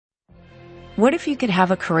What if you could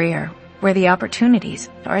have a career where the opportunities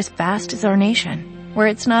are as vast as our nation, where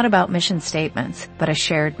it's not about mission statements, but a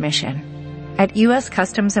shared mission? At U.S.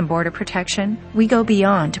 Customs and Border Protection, we go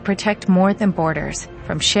beyond to protect more than borders,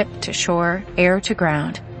 from ship to shore, air to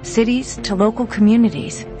ground, cities to local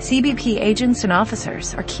communities. CBP agents and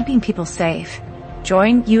officers are keeping people safe.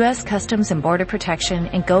 Join U.S. Customs and Border Protection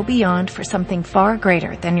and go beyond for something far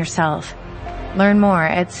greater than yourself. Learn more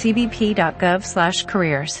at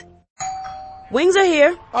cbp.gov/careers. Wings are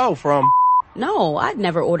here. Oh, from? No, I'd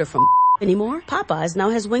never order from anymore. Popeyes now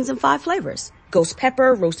has wings in 5 flavors. Ghost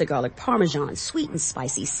pepper, roasted garlic parmesan, sweet and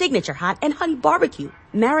spicy, signature hot, and honey barbecue.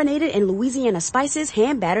 Marinated in Louisiana spices,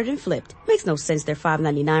 hand battered and flipped. Makes no sense they're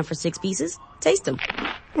 $5.99 for 6 pieces. Taste them.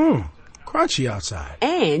 Crunchy outside.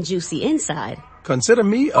 And juicy inside. Consider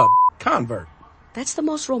me a convert. That's the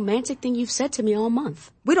most romantic thing you've said to me all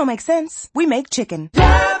month. We don't make sense. We make chicken.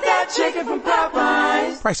 Love that chicken from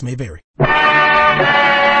Popeyes. Price may vary.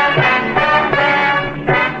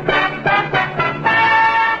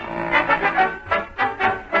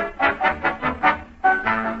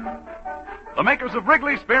 The makers of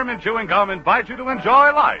Wrigley Spearmint Chewing Gum invite you to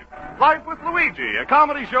enjoy life. Life with Luigi, a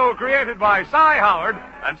comedy show created by Cy Howard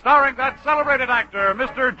and starring that celebrated actor,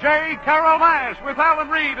 Mr. J. Carroll Nash, with Alan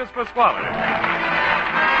Reed as Pasquale.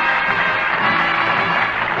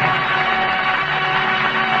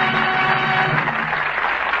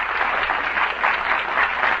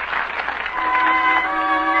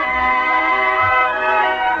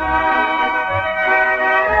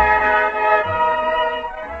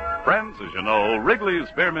 As you know, Wrigley's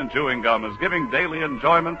Spearmint Chewing Gum is giving daily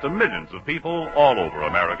enjoyment to millions of people all over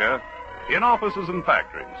America, in offices and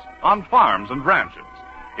factories, on farms and ranches.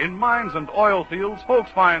 In mines and oil fields,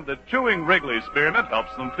 folks find that chewing Wrigley's Spearmint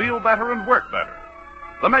helps them feel better and work better.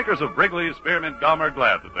 The makers of Wrigley's Spearmint Gum are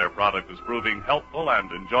glad that their product is proving helpful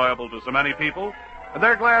and enjoyable to so many people, and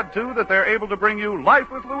they're glad, too, that they're able to bring you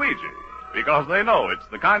Life with Luigi, because they know it's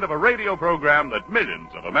the kind of a radio program that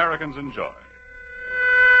millions of Americans enjoy.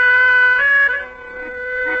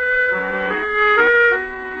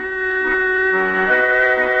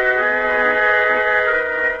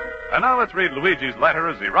 And now let's read Luigi's letter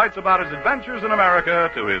as he writes about his adventures in America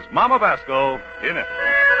to his Mama Vasco in Italy.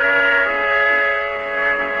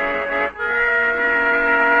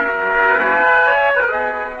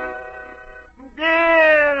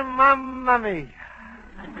 Dear Mamma Mia,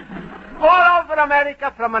 all over America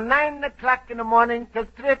from 9 o'clock in the morning till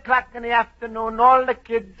 3 o'clock in the afternoon, all the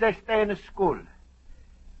kids, they stay in school.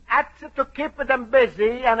 That's to keep them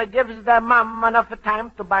busy, and it gives their mom enough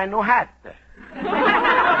time to buy a new hat.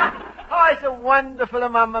 Oh, it's a wonderful,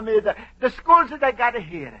 Mamma Mia. The schools that I got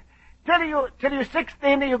here. Till you're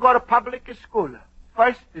 16, you go to public school.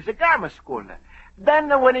 First is a grammar school.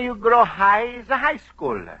 Then when you grow high, it's a high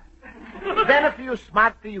school. Then if you're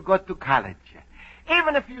smart, you go to college.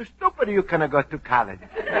 Even if you're stupid, you can go to college.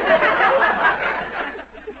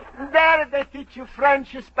 There they teach you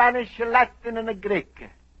French, Spanish, Latin, and Greek.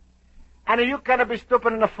 And you can be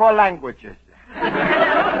stupid in the 4 languages.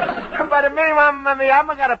 But me, Mamma Mia, I'm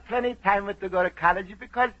got plenty time to go to college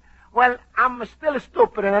because, well, I'm still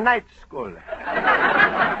stupid in a night school.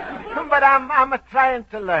 But I'm trying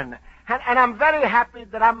to learn. And I'm very happy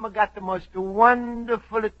that I'm got the most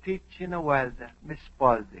wonderful teacher in the world, Miss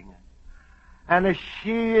Spaulding. And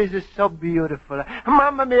she is so beautiful.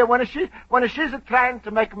 Mamma Mia, when she's trying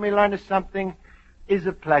to make me learn something, is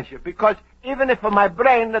a pleasure. Because even if my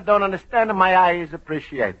brain don't understand, my eyes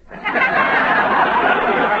appreciate.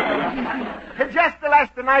 Just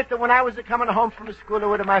last night when I was coming home from school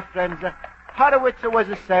with my friends, Horowitz was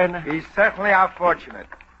saying... We certainly are fortunate.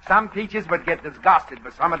 Some teachers would get disgusted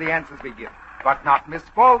with some of the answers we give. But not Miss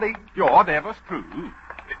Spaulding. Yeah, that was true.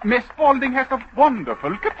 Miss Spaulding has a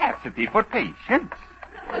wonderful capacity for patience.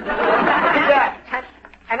 Yeah,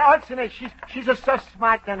 and also she's so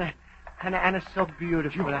smart and so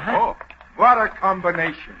beautiful. Oh, what a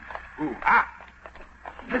combination. Ooh, ah.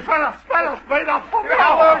 Fellas, wait up.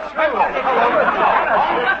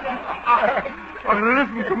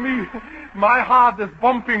 Listen to me. My heart is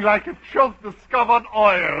bumping like it just discovered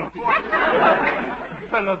oil.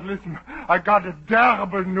 Fellas, listen. I got a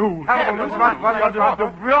terrible news.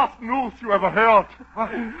 The worst news you ever heard.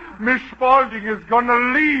 Miss Spaulding is gonna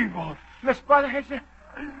leave us. Miss Spaulding is...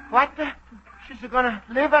 What? She's gonna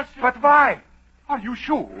leave us? But why? Are you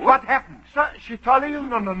sure? What happened? So, she told you?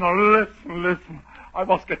 No. Listen. I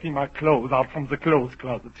was getting my clothes out from the clothes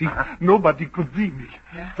closet. See, nobody could see me.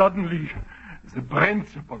 Yeah. Suddenly, the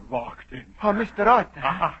principal walked in. Oh, Mr. Roth.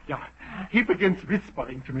 Yeah. He begins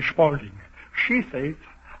whispering to Miss Spaulding. She says,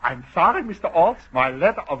 I'm sorry, Mr. Alts, my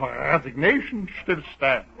letter of resignation still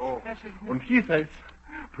stands. Oh. And he says,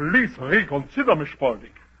 please reconsider, Miss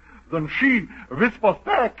Spaulding. Then she whispers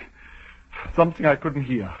back something I couldn't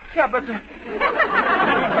hear. Yeah, but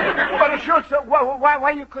Schultz,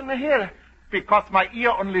 why you couldn't hear? Because my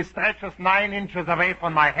ear only stretches 9 inches away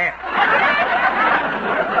from my head.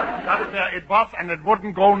 That's where it was, and it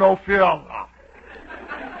wouldn't go no further.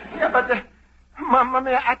 Yeah, but, Mamma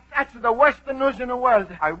mia, that's the worst news in the world.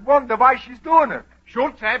 I wonder why she's doing it.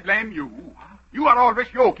 Schultz, I blame you. You are always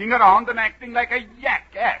joking around and acting like a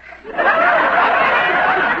jackass.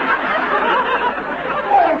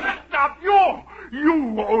 Oh, stop you!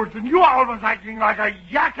 You, Olsen, you are always acting like a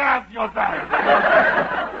jackass yourself.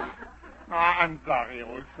 I'm sorry,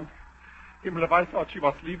 Olsen. Himmel, if I thought she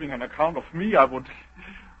was leaving on account of me, I would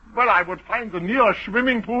find the nearest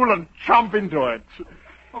swimming pool and jump into it.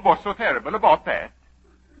 What's so terrible about that?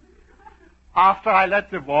 After I let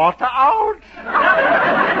the water out?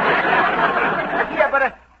 Yeah,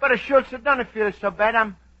 but Schultz, don't feel so bad.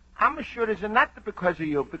 I'm sure it's not because of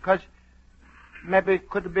you, because maybe it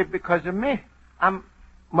could be because of me. I'm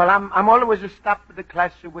always a stop at the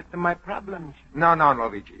class with my problems. No,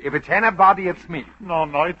 Luigi. If it's anybody, it's me. No,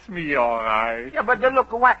 it's me, all right. Yeah, but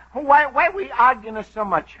look, why we arguing so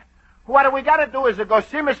much? What we gotta do is to go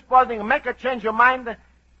see Miss Spaulding and make her change her mind.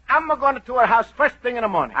 I'm going to her house first thing in the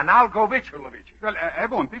morning. And I'll go with you, Luigi. Well, I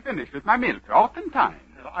won't be finished with my milk out in time.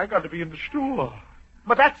 I got to be in the store.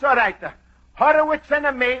 But that's all right. Horowitz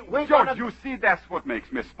and me, George, you see, that's what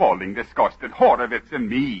makes Miss Spaulding disgusted. Horowitz and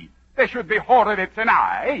me. There should be Horowitz and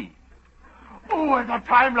I. Oh, at a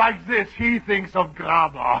time like this, he thinks of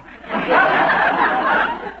grabber.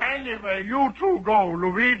 Anyway, you two go,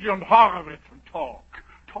 Luigi and Horowitz, and talk.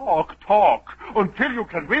 Talk, until you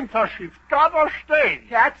convince her she's gotta stay.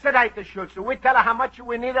 Yeah, that's right, Schultz. We tell her how much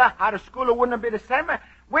we need her, how the school wouldn't be the same.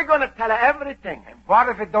 We're gonna tell her everything. And what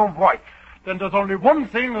if it don't work? Then there's only one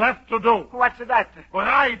thing left to do. What's that?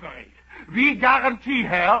 Bribery. We guarantee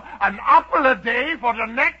her an apple a day for the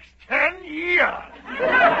next 10 years.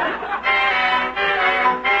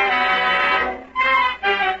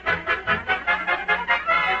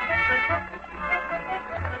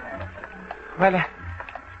 Well,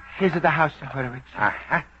 here's the house, Horowitz.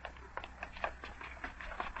 Uh-huh.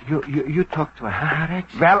 You talk to her, huh,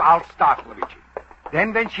 Horowitz? Well, I'll start, Luigi.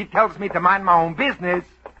 Then when she tells me to mind my own business,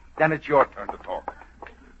 then it's your turn to talk.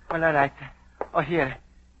 Well, all right. Oh, here,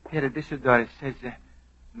 this is the door. It says,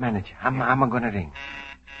 manager. I'm gonna ring.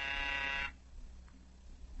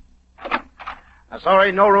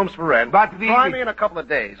 Sorry, no rooms for rent. But try me in a couple of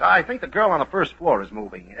days. I think the girl on the first floor is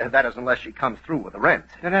moving. That is, unless she comes through with the rent.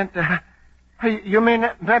 The rent, you mean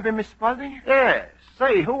maybe Miss Spaulding? Yes.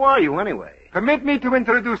 Say, who are you anyway? Permit me to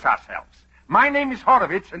introduce ourselves. My name is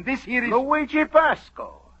Horowitz, and this here is... Luigi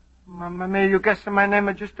Pasco. Mamma mia, you guessed my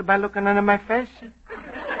name just by looking under my face? No,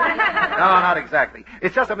 not exactly.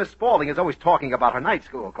 It's just that Miss Spaulding is always talking about her night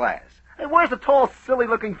school class. Hey, where's the tall,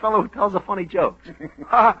 silly-looking fellow who tells the funny jokes?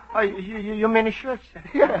 You mean Schultz?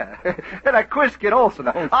 Yeah. And that quiz kid Olsen.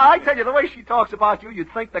 I tell you, the way she talks about you,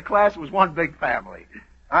 you'd think the class was one big family.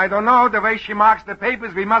 I don't know. The way she marks the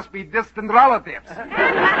papers, we must be distant relatives.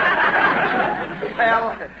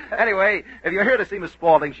 Well, anyway, if you're here to see Miss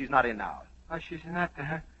Spaulding, she's not in now. Oh, she's not,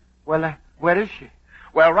 Well, where is she?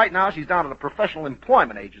 Well, right now she's down at a professional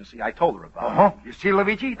employment agency I told her about. Uh-huh. You see,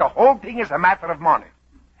 Luigi, the whole thing is a matter of money.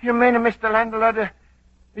 You mean, Mr. Landlord,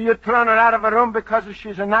 you thrown her out of a room because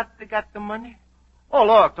she's not got the money? Oh,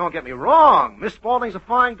 look, don't get me wrong. Miss Spaulding's a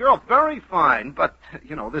fine girl, very fine. But,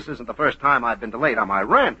 this isn't the first time I've been delayed on my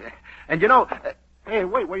rent. And, hey,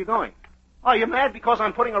 wait, where are you going? Oh, you mad because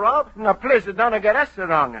I'm putting her out? No, please, don't get us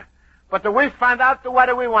wrong. But we find out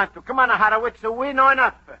what we want to. Come on, Horowitz, we know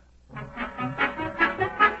enough.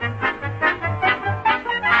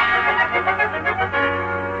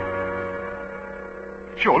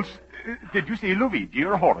 Schultz, did you see Luigi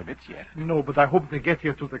or Horowitz yet? No, but I hope they get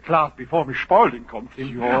here to the class before Miss Spaulding comes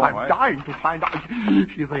in. Sure, I'm dying to find out.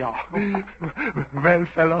 Here they are. Well,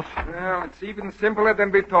 fellas. Well, it's even simpler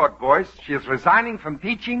than we thought, boys. She's resigning from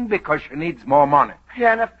teaching because she needs more money.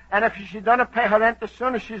 Yeah, and if she doesn't pay her rent as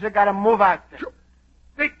soon as she's got to move out.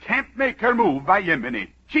 They can't make her move by Yemeni.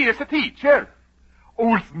 She is a teacher.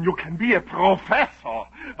 Olsen, you can be a professor,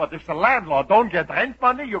 but if the landlord don't get rent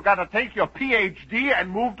money, you gotta take your PhD and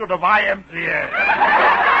move to the YMCA.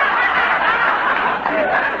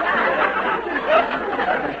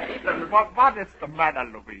 What is the matter,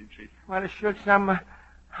 Luigi? Well, Schultz, I'm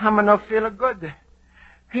not feeling good.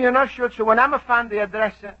 Schultz, when I found the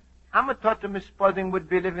address, I thought Miss Spaulding would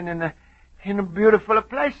be living in a beautiful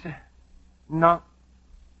place. No.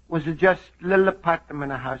 was just little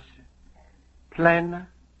apartment house. Plain,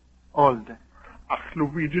 old. Ach,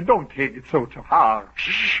 Luigi, don't take it so to heart.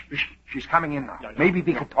 Shh. She's coming in now. Maybe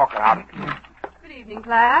we can talk her out of it. Good evening,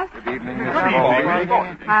 class. Good evening, Miss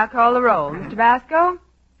Spaulding. I'll call the roll. Mr. Basco?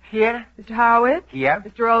 Here. Mr. Horowitz? Here.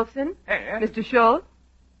 Mr. Olson? Here. Mr. Schultz?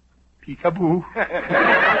 Peekaboo.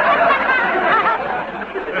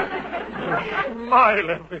 Smile,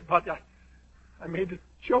 everybody. I made a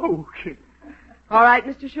joke. All right,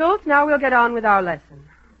 Mr. Schultz, now we'll get on with our lesson.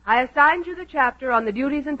 I assigned you the chapter on the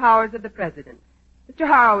duties and powers of the President. Mr.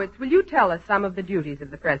 Horowitz, will you tell us some of the duties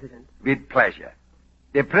of the President? With pleasure.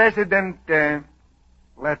 The President,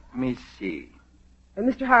 let me see.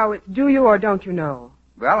 Mr. Horowitz, do you or don't you know?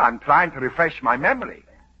 Well, I'm trying to refresh my memory.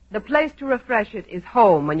 The place to refresh it is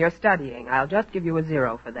home when you're studying. I'll just give you a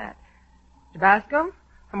 0 for that. Mr. Basco?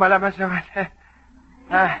 Well,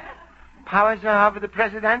 powers of the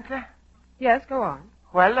President? Yes, go on.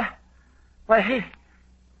 Well,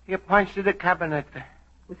 he appoints to the cabinet.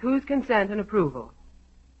 With whose consent and approval?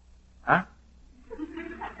 Huh?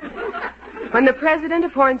 When the President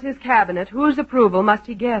appoints his cabinet, whose approval must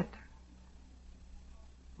he get?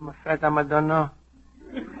 I'm afraid I don't know.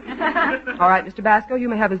 All right, Mr. Basco, you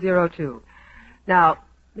may have a 0, too. Now,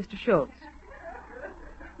 Mr. Schultz.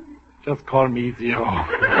 Just call me 0.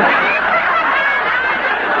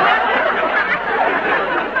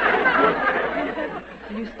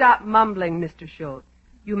 You stop mumbling, Mr. Schultz.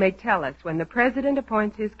 You may tell us when the President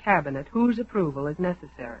appoints his cabinet, whose approval is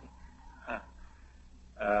necessary.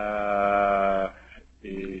 The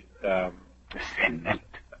Senate.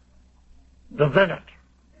 The Senate.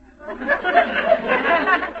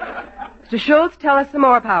 Mr. Schultz, tell us some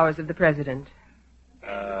more powers of the President.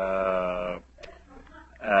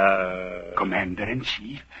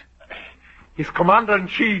 Commander-in-Chief. He's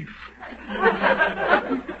Commander-in-Chief.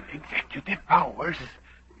 Executive powers.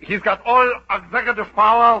 He's got all executive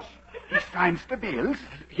powers. He signs the bills.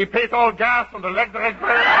 He pays all gas and electric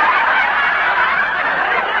bills.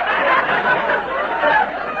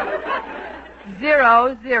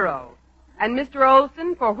 0, 0. And Mr.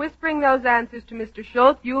 Olson, for whispering those answers to Mr.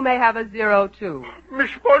 Schultz, you may have a 0, too. Miss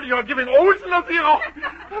Spaulding, you're giving Olson a 0.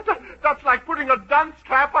 That's like putting a dunce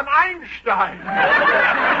cap on Einstein.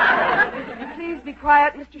 Would you please be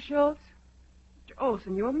quiet, Mr. Schultz? Mr.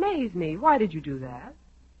 Olson, you amaze me. Why did you do that?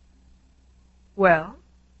 Well?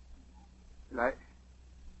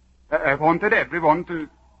 I wanted everyone to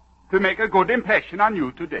make a good impression on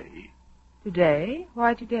you today. Today?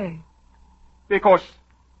 Why today? Because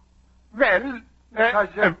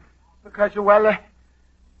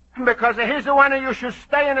because he's the one who you should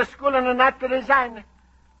stay in the school and not to resign.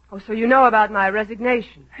 Oh, so you know about my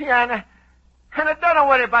resignation. Yeah, and don't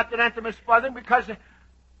worry about the answer, Miss Spaulding, because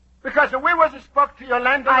we wasn't spoke to your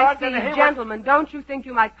landlord. I see, gentlemen, don't you think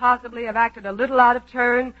you might possibly have acted a little out of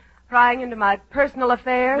turn, prying into my personal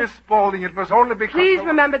affairs? Miss Spaulding, it was only because... Please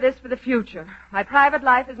remember this for the future. My private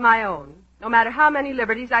life is my own, no matter how many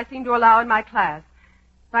liberties I seem to allow in my class.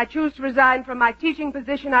 If I choose to resign from my teaching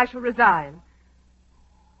position, I shall resign.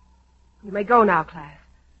 You may go now, class.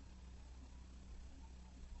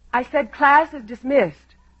 I said class is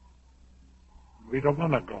dismissed. We don't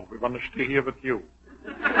want to go. We want to stay here with you.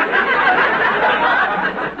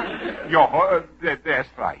 That's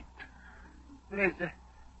right.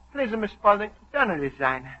 Please, Miss Spaulding, don't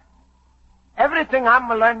resign. Everything I'm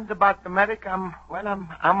learned about America,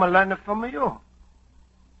 I'm learning from you.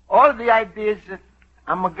 All the ideas that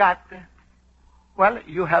I'm got,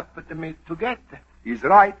 you helped me to get. He's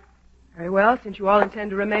right. Very well, since you all intend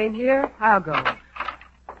to remain here, I'll go.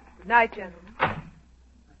 Good night, gentlemen.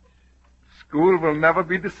 School will never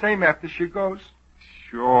be the same after she goes.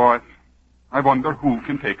 Sure. I wonder who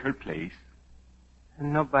can take her place.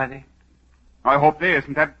 Nobody. I hope there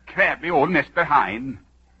isn't that crabby old Mr. Hine.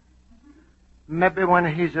 Maybe when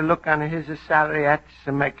he's a look on his salary, that's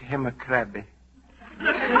to make him a crabby.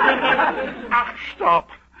 Stop.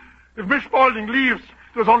 If Miss Spaulding leaves,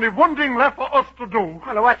 there's only one thing left for us to do.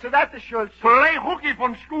 Well, what's that, Schultz? Play hooky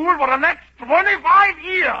from school for the next 25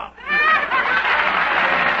 years.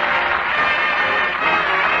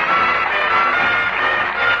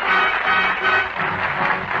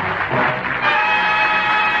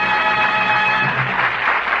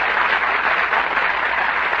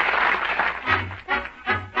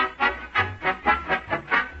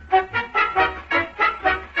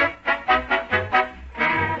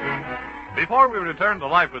 Before we return to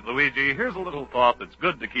life with Luigi, here's a little thought that's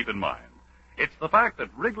good to keep in mind. It's the fact that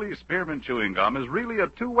Wrigley's Spearmint Chewing Gum is really a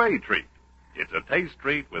two-way treat. It's a taste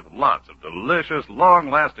treat with lots of delicious,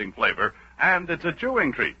 long-lasting flavor, and it's a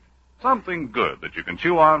chewing treat. Something good that you can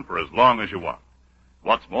chew on for as long as you want.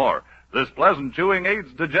 What's more, this pleasant chewing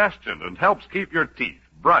aids digestion and helps keep your teeth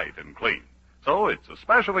bright and clean. So it's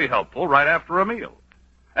especially helpful right after a meal.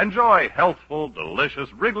 Enjoy healthful,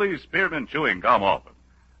 delicious Wrigley's Spearmint Chewing Gum often.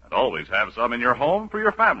 And always have some in your home for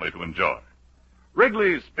your family to enjoy.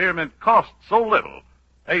 Wrigley's Spearmint costs so little,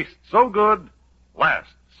 tastes so good,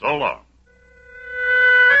 lasts so long.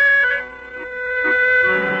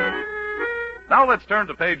 Now let's turn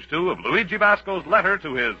to page 2 of Luigi Basco's letter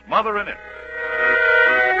to his mother-in-law.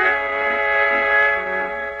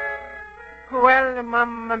 Well,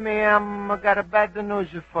 Mamma mia, I've got a bad news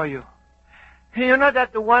for you. You know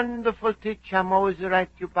that wonderful teacher I'm always write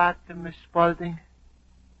you about, Miss Spaulding?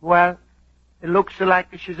 Well, it looks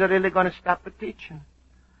like she's really going to stop teaching.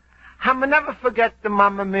 I'll never forget the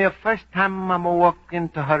Mamma mia first time I walked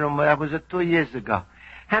into her room. That was 2 years ago.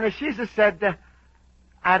 And she said,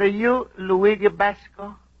 are you Luigi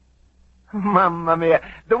Basco? Mamma mia,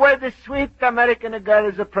 the way the sweet American girl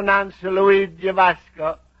is pronounced Luigi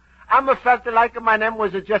Basco. I felt like my name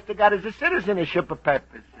was just got as a citizenship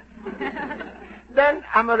papers. Then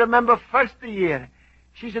I remember first year,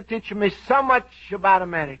 she's teaching me so much about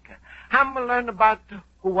America. I'm learn about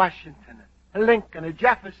Washington, Lincoln,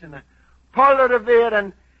 Jefferson, Paul Revere,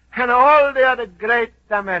 and all the other great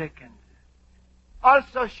Americans.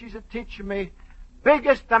 Also, she's teaching me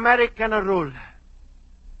biggest American rule.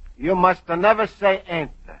 You must never say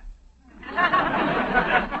ain't.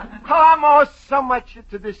 Oh, I'm owe so much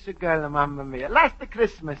to this girl, Mamma mia. Last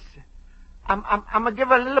Christmas, I'm gonna give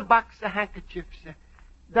her a little box of handkerchiefs.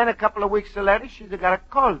 Then a couple of weeks later, she's got a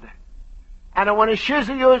cold. And when she's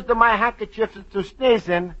used my handkerchiefs to sneeze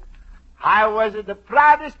in, I was the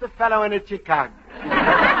proudest fellow in Chicago.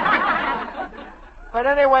 But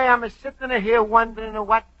anyway, I'm sitting here wondering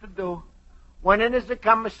what to do. When in is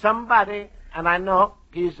come somebody, and I know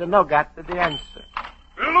he's no got the answer.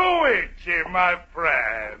 Luigi, my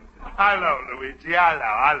friend. Hello, Luigi.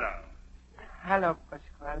 Hello. Hello,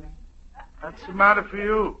 Pasquale. What's the matter for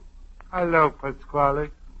you? Hello,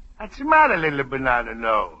 Pasquale. What's the matter, little banana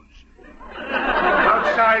nose?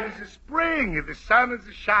 Outside is spring. The sun is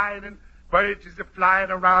shining. Birds is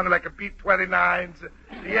flying around like a B-29s.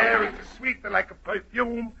 The air is sweet like a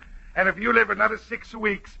perfume. And if you live another 6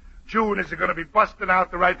 weeks, June is going to be busting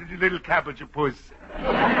out the right of your little cabbage puss.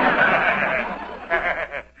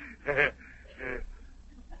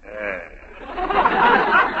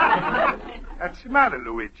 What's the matter,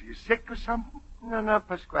 Luigi? You sick or something? No,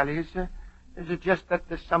 Pasquale. It's just that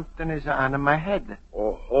there's something is on my head.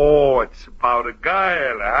 Oh, it's about a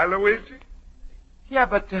girl, huh, Luigi? Yeah,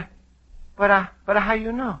 but how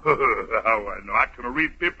you know? How I know? I can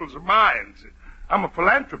read people's minds. I'm a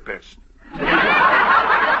philanthropist.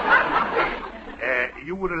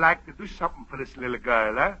 You would like to do something for this little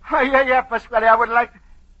girl, huh? Oh, yeah, Pasquale.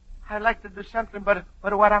 I'd like to do something, but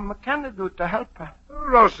what I can do to help her?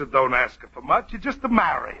 Rosa don't ask her for much. You just to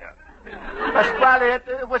marry her. Pasquale,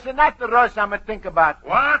 it was not the Rosa I'm think about.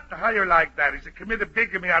 What? How you like that? He's committed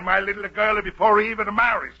bigamy on my little girl before he even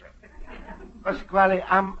marries her. Pasquale,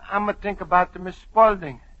 I'm think about the Miss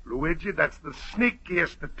Spaulding. Luigi, that's the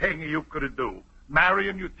sneakiest thing you could do.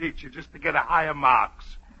 Marrying your teacher just to get a higher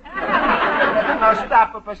marks. No,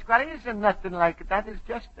 stop it, Pasquale. It isn't nothing like that. It's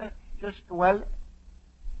just well,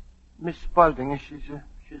 Miss Spaulding, she's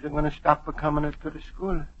going to stop coming to the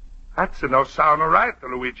school. That's no sound all right,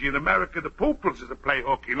 Luigi. In America, the pupils is a play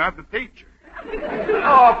hooky, not the teacher.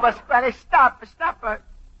 Oh, Pasquale, stop.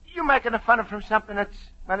 You're making fun of from something that's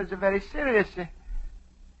very serious.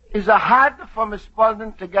 Is it hard for Miss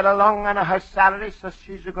Spaulding to get along on her salary, so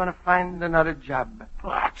she's going to find another job?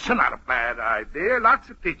 Well, that's not a bad idea. Lots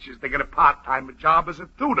of teachers, they get a part-time job as a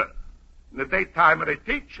tutor. In the daytime, they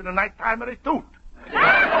teach, and the nighttime, they toot.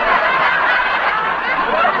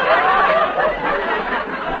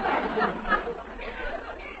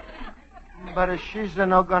 But she's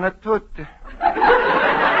not going to toot.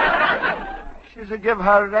 She's to give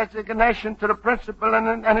her resignation to the principal,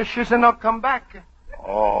 and she's not come back.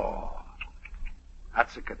 Oh,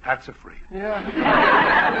 that's a catastrophe.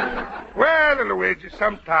 Yeah. Well, Luigi,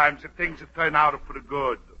 sometimes the things turn out for the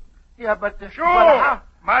good. Yeah, but... Sure. But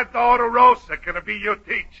my daughter Rosa can be your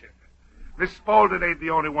teacher. Miss Spaulding ain't the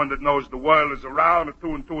only one that knows the world is around, and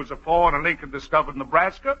 2 and 2 is 4, and Lincoln discovered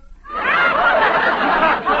Nebraska.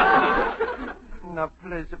 No,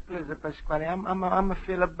 please, Pasquale. I'm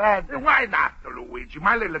feel bad. Why not, Luigi?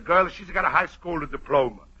 My little girl, she's got a high school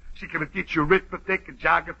diploma. She can teach you arithmetic and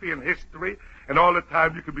geography and history, and all the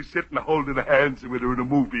time you can be sitting holding hands with her in the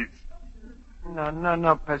movies.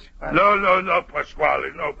 No, Pasquale. No,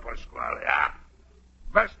 Pasquale.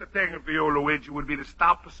 Best thing for you, Luigi, would be to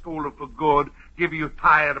stop the school for good, give you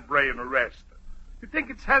tired brain a rest. You think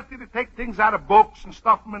it's healthy to take things out of books and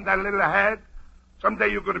stuff them in that little head? Someday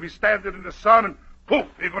you're going to be standing in the sun and poof,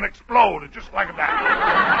 you're going to explode just like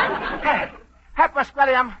that. Hey,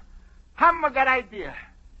 Pasquale, I'm a good idea.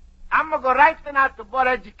 I'm going to go right then out to Board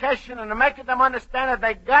of Education and make them understand that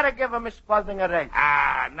they got to give Miss Spaulding a raise.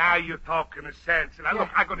 Ah, now you're talking sense. Now, look,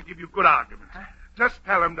 I'm going to give you good arguments. Just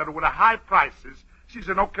tell them that with the high prices, she's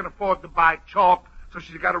not can afford to buy chalk, so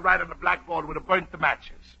she's got to write on the blackboard with a burnt the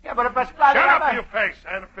matches. Yeah, but Pasquale... Shut up your face.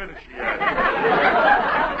 I haven't finished yet.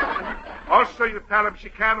 Also, you tell him she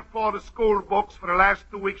can't afford the school books for the last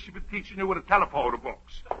 2 weeks she's been teaching you with the telephone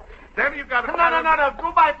books. Then you got to... No.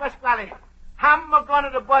 Goodbye, Pasquale. I'm going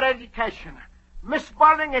to the Board of Education. Miss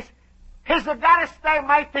Spaulding he's got to stay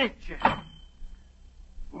my teacher.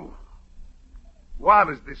 What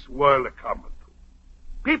is this world coming to?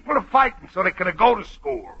 People are fighting so they can go to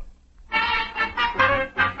school.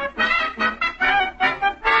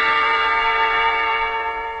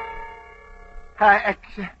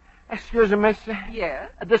 Excuse me, miss.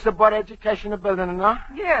 Yes? This is the Board of Education building, no?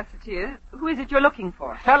 Yes, it is. Who is it you're looking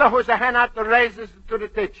for? Fellow who's hand out the raises to the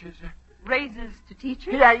teachers. Raises to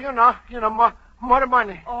teachers? Yeah, you know, more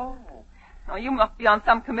money. Oh, you must be on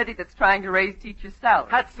some committee that's trying to raise teachers'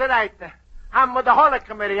 salaries. That's right. I'm with the whole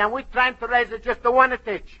committee, and we're trying to raise it just the one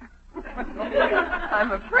teacher.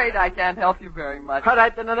 I'm afraid I can't help you very much. All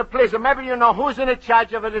right, then, please, maybe you know who's in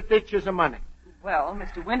charge of the teachers' money. Well,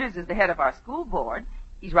 Mr. Winters is the head of our school board.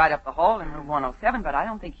 He's right up the hall in room 107, but I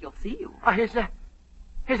don't think he'll see you. Oh, he's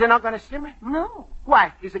not going to see me? No.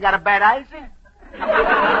 Why? He's got a bad eyes?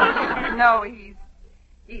 No,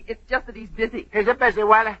 it's just that he's busy. He's busy.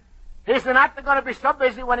 Well, he's not going to be so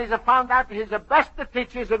busy when he's found out he's the best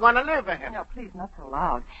teachers are going to live with him. No, please, not so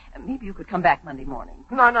loud. Maybe you could come back Monday morning.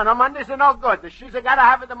 No. Mondays are no good. She's got to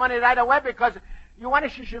have the money right away because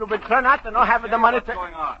she should have been turned out to not have the money What's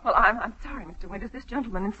going on? Well, I'm sorry, Mr. Winters. This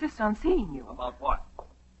gentleman insists on seeing you. About what?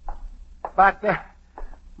 But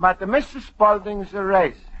Mrs. Spaulding's a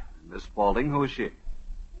raise. Miss Spaulding, who is she?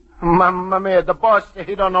 Mamma mia, the boss,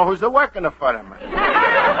 he don't know who's working for him.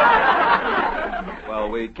 Well,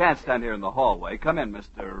 we can't stand here in the hallway. Come in,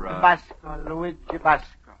 Mr. Basco, Luigi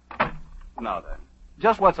Basco. Now then,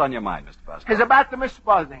 just what's on your mind, Mr. Basco? It's about the Miss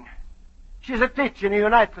Spaulding. She's a teacher in the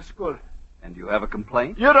United School. And you have a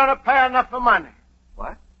complaint? You don't pay her enough for money.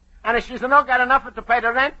 What? And if she's not got enough to pay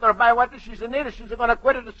the rent or buy what she's in need, she's going to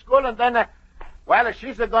quit the school and then,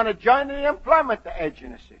 she's going to join the employment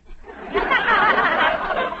agency.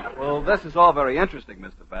 Well, this is all very interesting,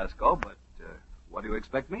 Mr. Basco, but what do you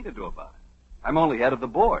expect me to do about it? I'm only head of the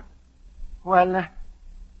board. Well,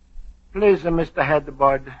 please, Mr. Head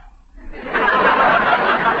Board.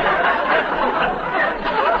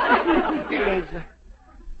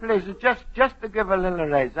 Please, just to give a little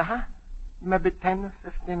raise, huh? Maybe $10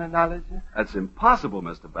 or $15. That's impossible,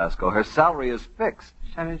 Mr. Basco. Her salary is fixed.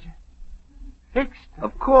 Salary? Fixed?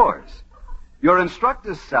 Of course. Your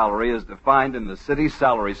instructor's salary is defined in the city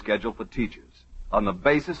salary schedule for teachers on the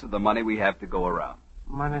basis of the money we have to go around.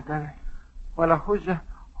 Money, then? Well,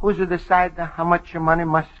 who's decide how much money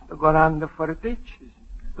must go around for the teachers?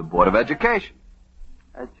 The Board of Education.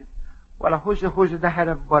 Well, who's the head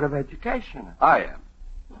of Board of Education? I am.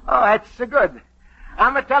 Oh, that's good.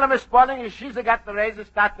 I'm going to tell Miss Spaulding she's got the raises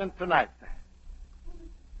starting tonight.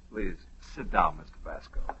 Please, sit down, Mr.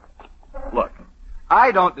 Basco. Look,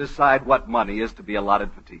 I don't decide what money is to be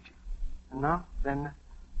allotted for teaching. No? Then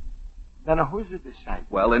who's to decide?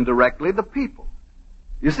 Well, indirectly, the people.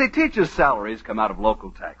 You see, teachers' salaries come out of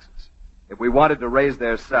local taxes. If we wanted to raise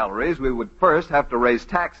their salaries, we would first have to raise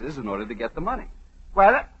taxes in order to get the money.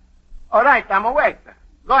 Well, all right, I'm awake.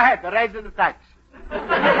 Go ahead, raise the tax.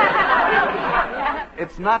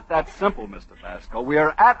 It's not that simple, Mr. Basco. We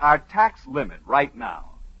are at our tax limit right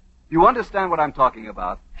now. Do you understand what I'm talking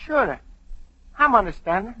about? Sure. I'm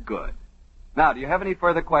understanding. Good. Now, do you have any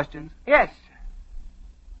further questions? Yes.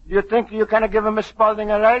 Do you think you can give Miss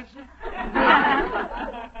Spaulding a raise?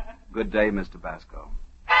 Good day, Mr. Basco.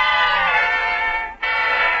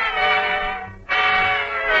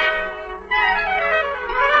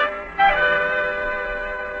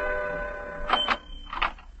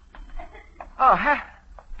 Oh,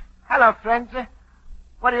 hello, friends.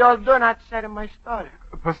 What are you all doing outside of my store?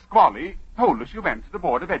 Pasquale told us you went to the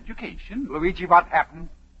Board of Education. Luigi, what happened?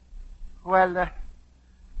 Well,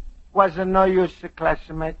 wasn't no use,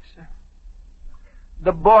 classmates.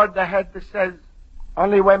 The board, the head says,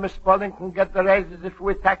 only way Miss Spaulding can get the raise is if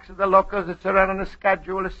we tax the locals. It's around a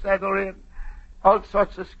schedule, a salary, all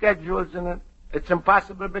sorts of schedules, and it's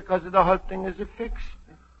impossible because the whole thing is fixed.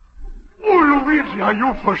 Oh, Luigi, are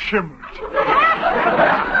you verschimmelt?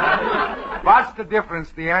 What's the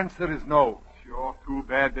difference? The answer is no. Sure, too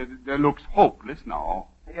bad. That looks hopeless now.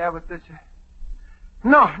 Yeah, but this...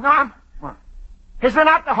 No, I'm... What? It's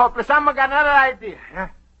not the hopeless. I'm got another idea.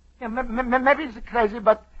 Yeah, maybe it's crazy,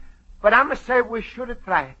 but I'm going to say we should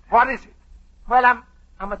try it. What is it? Well, I'm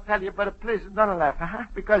going to tell you, but please don't laugh,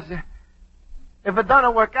 Because if it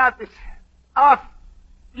don't work out, it's... Oh,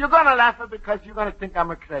 you're going to laugh because you're going to think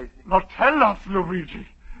I'm crazy. Now tell us, Luigi.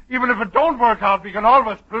 Even if it don't work out, we can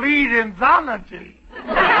always plead insanity.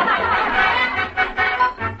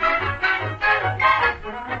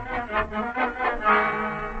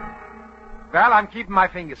 Well, I'm keeping my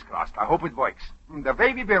fingers crossed. I hope it works. The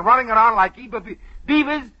way we've been running around like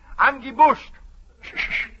beavers, I'm gebushed.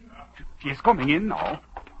 Shh. She's coming in now.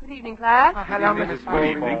 Good evening, class. Hello, Mrs.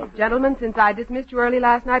 Spaulding. Gentlemen, since I dismissed you early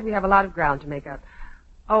last night, we have a lot of ground to make up.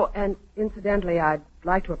 Oh, and incidentally, I'd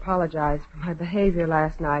like to apologize for my behavior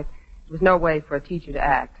last night. It was no way for a teacher to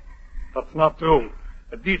act. That's not true.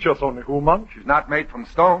 A teacher's only human. She's not made from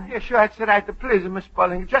stone. Yeah, sure, that's right. Please, Miss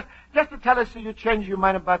Spaulding. Just to tell us so you change your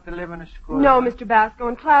mind about the living in school. No, Mr. Basco.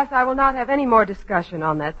 In class, I will not have any more discussion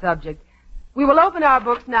on that subject. We will open our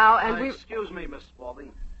books now, and Excuse me, Miss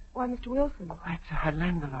Spaulding. Why, Mr. Wilson? It's a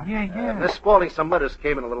landlord. Yeah. Miss Spaulding, some letters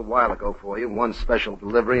came in a little while ago for you. One special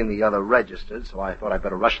delivery and the other registered, so I thought I'd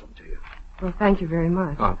better rush them to you. Well, thank you very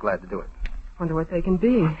much. Oh, I'm glad to do it. Wonder what they can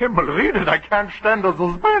be. Himmel, read it. I can't stand the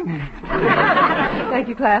suspense.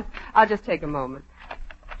 Thank you, class. I'll just take a moment.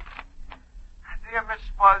 Dear Miss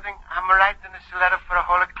Spaulding, I'm writing this letter for the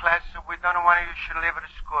whole class, so we don't want you should leave the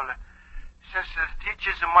school. Since the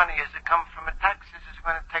teachers' money is to come from the taxes, it's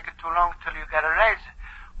going to take it too long till you get a raise.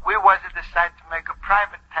 We was to decide to make a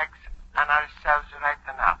private tax on ourselves right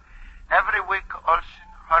now. Every week, Olson,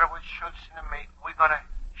 Horowitz, Schultz, and me, we're going to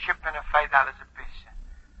ship in $5 a piece.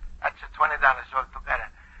 That's $20 altogether.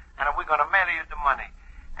 And we're going to mail you the money.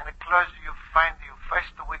 And the closer you find your first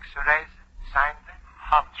week's raise, signed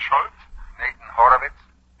Hans Schultz, Nathan Horowitz,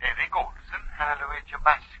 Eric Olson, and Luigi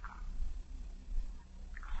Basco.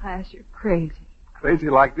 Class, you're crazy. Crazy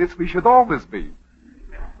like this, we should always be.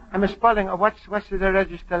 Miss Spaulding, what's the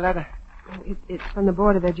register letter? It's from the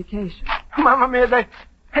Board of Education. Mamma mia, they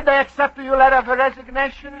accepted your letter of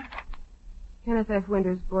resignation? Kenneth F.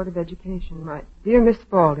 Winters, Board of Education. My dear Miss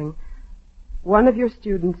Spaulding, one of your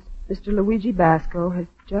students, Mr. Luigi Basco, has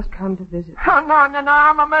just come to visit. Oh, no,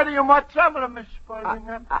 I'm making you more trouble, Miss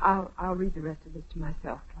Spaulding. I'll read the rest of this to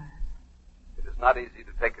myself, class. It is not easy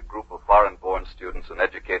to take a group of foreign-born students and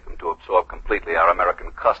educate them to absorb completely our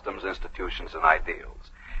American customs, institutions, and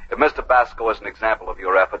ideals. If Mr. Basco is an example of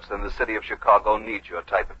your efforts, then the city of Chicago needs your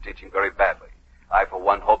type of teaching very badly. I, for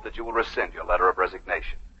one, hope that you will rescind your letter of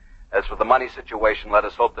resignation. As for the money situation, let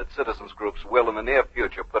us hope that citizens groups will, in the near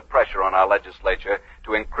future, put pressure on our legislature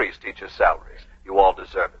to increase teachers' salaries. You all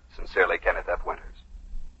deserve it. Sincerely, Kenneth F. Winters.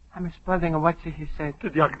 Miss Spaulding, what's he said?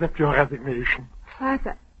 Did you accept your resignation? Class,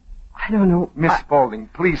 I don't know. Miss Spaulding,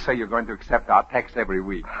 please say you're going to accept our text every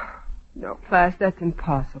week. No, class, that's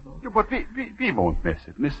impossible. Yeah, but we won't miss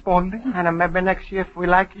it, Miss Spaulding. And maybe next year, if we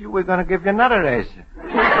like you, we're going to give you another raise.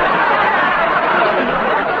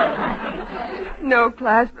 No,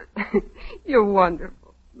 class, but you're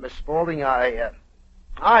wonderful. Miss Spaulding, I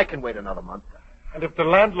can wait another month. And if the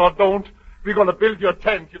landlord don't, we're going to build your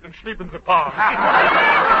tent. You can sleep in the park.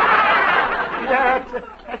 Yeah,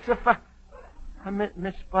 that's a fun.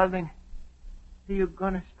 Miss Spaulding, are you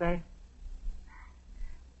going to stay?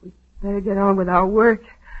 We better get on with our work.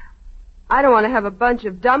 I don't want to have a bunch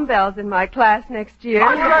of dumbbells in my class next year.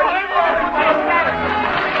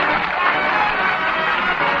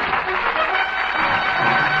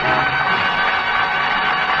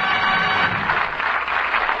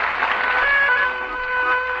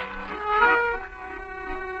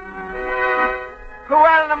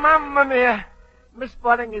 Well, Mamma mia, Miss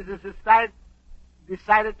Spaulding is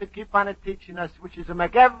decided to keep on teaching us, which is to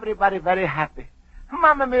make everybody very happy.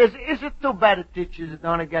 Mamma mia, is it too bad that teachers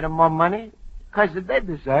don't get more money? Because they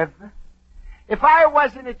deserve it. If I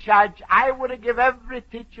was in charge, I would give every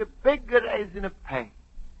teacher bigger raise in pay.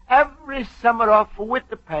 Every summer off with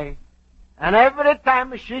the pay. And every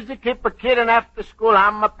time she's to keep a kid in after school,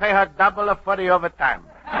 I'm going to pay her double for the overtime.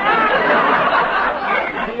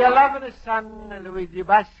 Your loving son, Luigi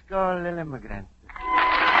Basco, little immigrant.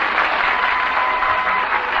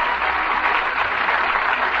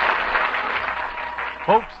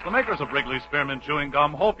 Folks, the makers of Wrigley's Spearmint Chewing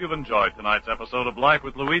Gum hope you've enjoyed tonight's episode of Life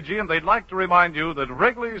with Luigi, and they'd like to remind you that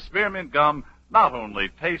Wrigley's Spearmint Gum not only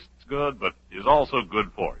tastes good, but is also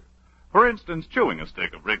good for you. For instance, chewing a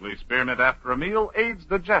stick of Wrigley's Spearmint after a meal aids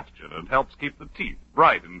digestion and helps keep the teeth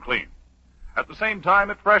bright and clean. At the same time,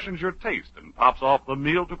 it freshens your taste and pops off the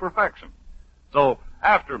meal to perfection. So,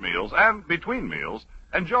 After meals and between meals,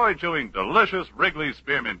 enjoy chewing delicious Wrigley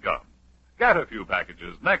Spearmint Gum. Get a few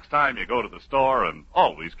packages next time you go to the store and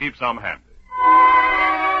always keep some handy.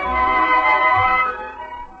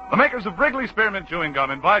 The makers of Wrigley Spearmint Chewing Gum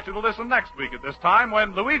invite you to listen next week at this time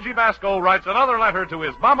when Luigi Basco writes another letter to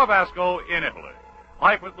his Mama Basco in Italy.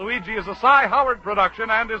 Life with Luigi is a Cy Howard production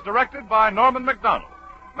and is directed by Norman McDonald.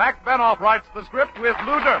 Mac Benoff writes the script with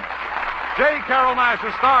Lou Dermott. J. Carol Nash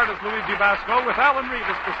is starred as Luigi Basco with Alan Reed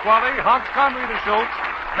as Pasquale, Hans Conried as Schultz,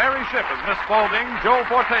 Mary Shipp as Miss Spaulding, Joe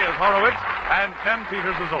Forte as Horowitz, and Ken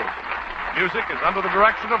Peters as Olson. Music is under the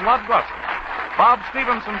direction of Lud Brusson. Bob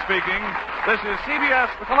Stevenson speaking. This is CBS,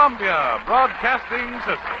 the Columbia Broadcasting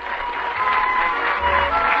System.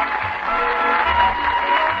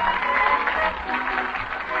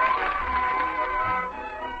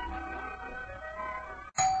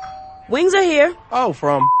 Wings are here. Oh,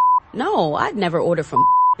 from... No, I'd never order from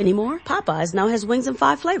anymore. Popeyes now has wings in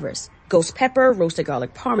 5 flavors. Ghost pepper, roasted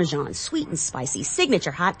garlic parmesan, sweet and spicy,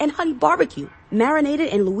 signature hot, and honey barbecue.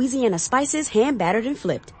 Marinated in Louisiana spices, hand battered and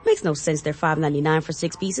flipped. Makes no sense they're $5.99 for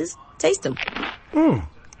 6 pieces. Taste them.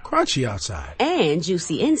 Crunchy outside. And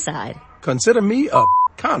juicy inside. Consider me a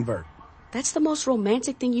convert. That's the most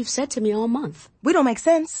romantic thing you've said to me all month. We don't make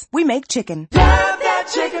sense. We make chicken. Love that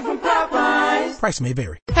chicken from Popeyes. Price may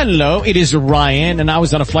vary. Hello, it is Ryan, and I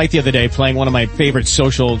was on a flight the other day playing one of my favorite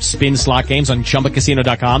social spin slot games on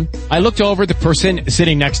ChumbaCasino.com. I looked over at the person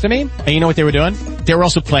sitting next to me, and you know what they were doing? They were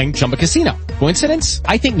also playing Chumba Casino. Coincidence?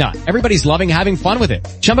 I think not. Everybody's loving having fun with it.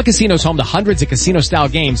 Chumba Casino is home to hundreds of casino-style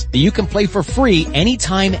games that you can play for free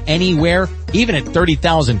anytime, anywhere, even at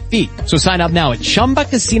 30,000 feet. So sign up now at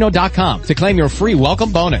ChumbaCasino.com to claim your free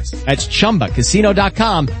welcome bonus. That's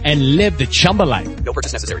ChumbaCasino.com and live the Chumba life. No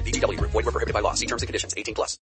purchase necessary. VGW. Void where prohibited by law. See terms and conditions. 18+.